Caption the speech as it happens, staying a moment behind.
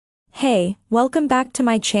Hey, welcome back to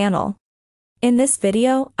my channel. In this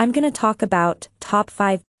video, I'm gonna talk about top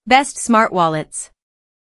 5 best smart wallets.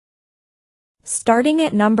 Starting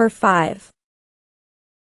at number 5.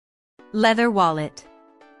 Leather wallet.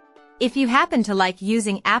 If you happen to like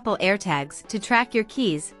using Apple AirTags to track your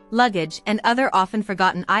keys, luggage, and other often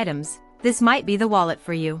forgotten items, this might be the wallet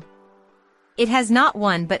for you. It has not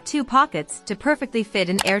one but two pockets to perfectly fit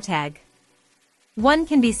an AirTag. One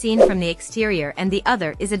can be seen from the exterior and the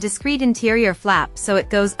other is a discreet interior flap so it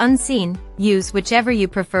goes unseen. Use whichever you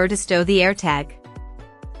prefer to stow the AirTag.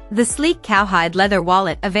 The sleek cowhide leather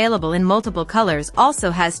wallet, available in multiple colors,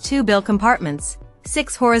 also has 2 bill compartments,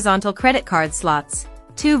 6 horizontal credit card slots,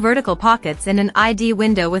 2 vertical pockets and an ID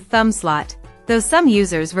window with thumb slot, though some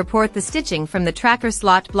users report the stitching from the tracker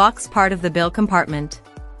slot blocks part of the bill compartment.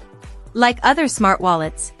 Like other smart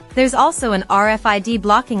wallets, there's also an RFID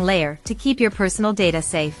blocking layer to keep your personal data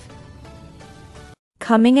safe.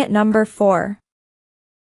 Coming at number 4.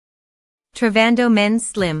 TRAVANDO Men's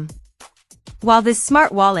Slim. While this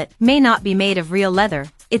smart wallet may not be made of real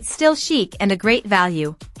leather, it's still chic and a great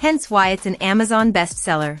value, hence why it's an Amazon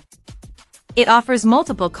bestseller. It offers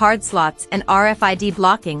multiple card slots and RFID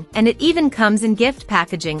blocking, and it even comes in gift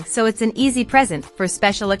packaging, so it's an easy present for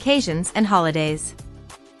special occasions and holidays.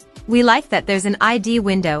 We like that there's an ID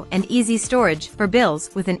window and easy storage for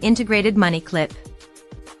bills with an integrated money clip.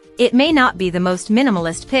 It may not be the most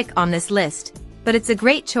minimalist pick on this list, but it's a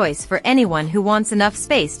great choice for anyone who wants enough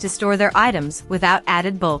space to store their items without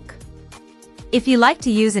added bulk. If you like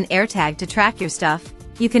to use an AirTag to track your stuff,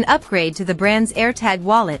 you can upgrade to the brand's AirTag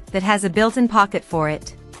wallet that has a built-in pocket for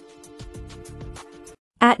it.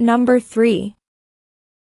 At number 3.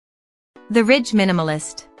 The Ridge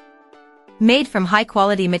Minimalist. Made from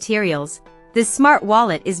high-quality materials, this smart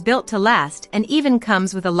wallet is built to last and even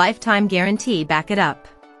comes with a lifetime guarantee back it up.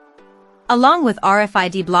 Along with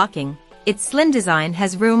RFID blocking, its slim design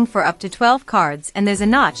has room for up to 12 cards and there's a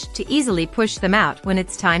notch to easily push them out when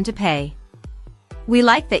it's time to pay. We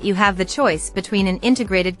like that you have the choice between an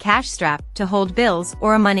integrated cash strap to hold bills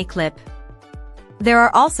or a money clip. There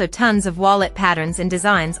are also tons of wallet patterns and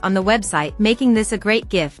designs on the website, making this a great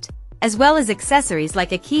gift, as well as accessories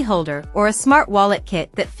like a key holder or a smart wallet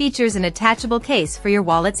kit that features an attachable case for your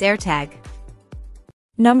wallet's AirTag.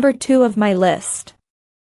 Number 2 of my list.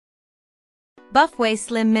 Buffway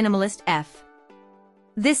Slim Minimalist F.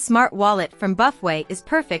 This smart wallet from Buffway is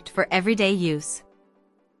perfect for everyday use.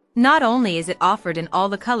 Not only is it offered in all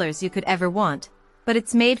the colors you could ever want, but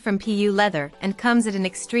it's made from PU leather and comes at an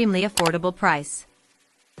extremely affordable price.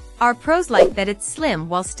 Our pros like that it's slim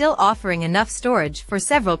while still offering enough storage for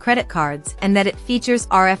several credit cards and that it features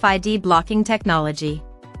RFID blocking technology.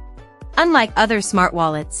 Unlike other smart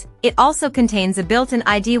wallets, it also contains a built-in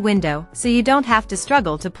ID window so you don't have to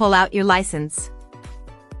struggle to pull out your license.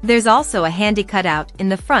 There's also a handy cutout in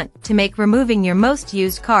the front to make removing your most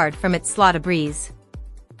used card from its slot a breeze.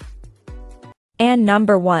 And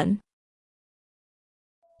number 1.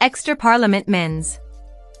 Ekster Parliament Men's.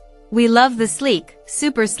 We love the sleek,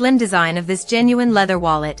 super slim design of this genuine leather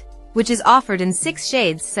wallet, which is offered in 6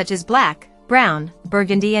 shades such as black, brown,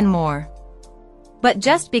 burgundy and more. But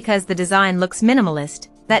just because the design looks minimalist,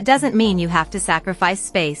 that doesn't mean you have to sacrifice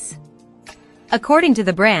space. According to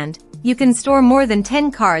the brand, you can store more than 10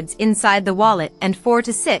 cards inside the wallet and 4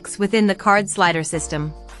 to 6 within the card slider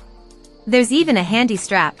system. There's even a handy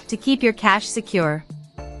strap to keep your cash secure.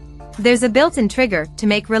 There's a built-in trigger to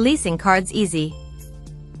make releasing cards easy.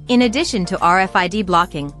 In addition to RFID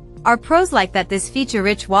blocking, our pros like that this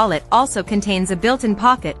feature-rich wallet also contains a built-in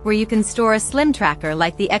pocket where you can store a slim tracker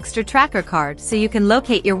like the Ekster tracker card so you can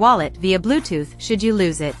locate your wallet via Bluetooth should you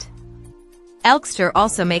lose it. Ekster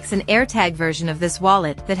also makes an AirTag version of this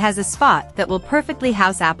wallet that has a spot that will perfectly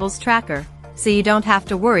house Apple's tracker, so you don't have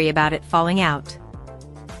to worry about it falling out.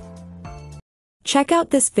 Check out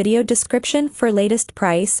this video description for latest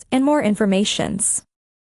price and more informations.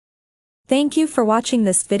 Thank you for watching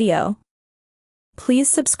this video. Please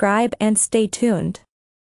subscribe and stay tuned.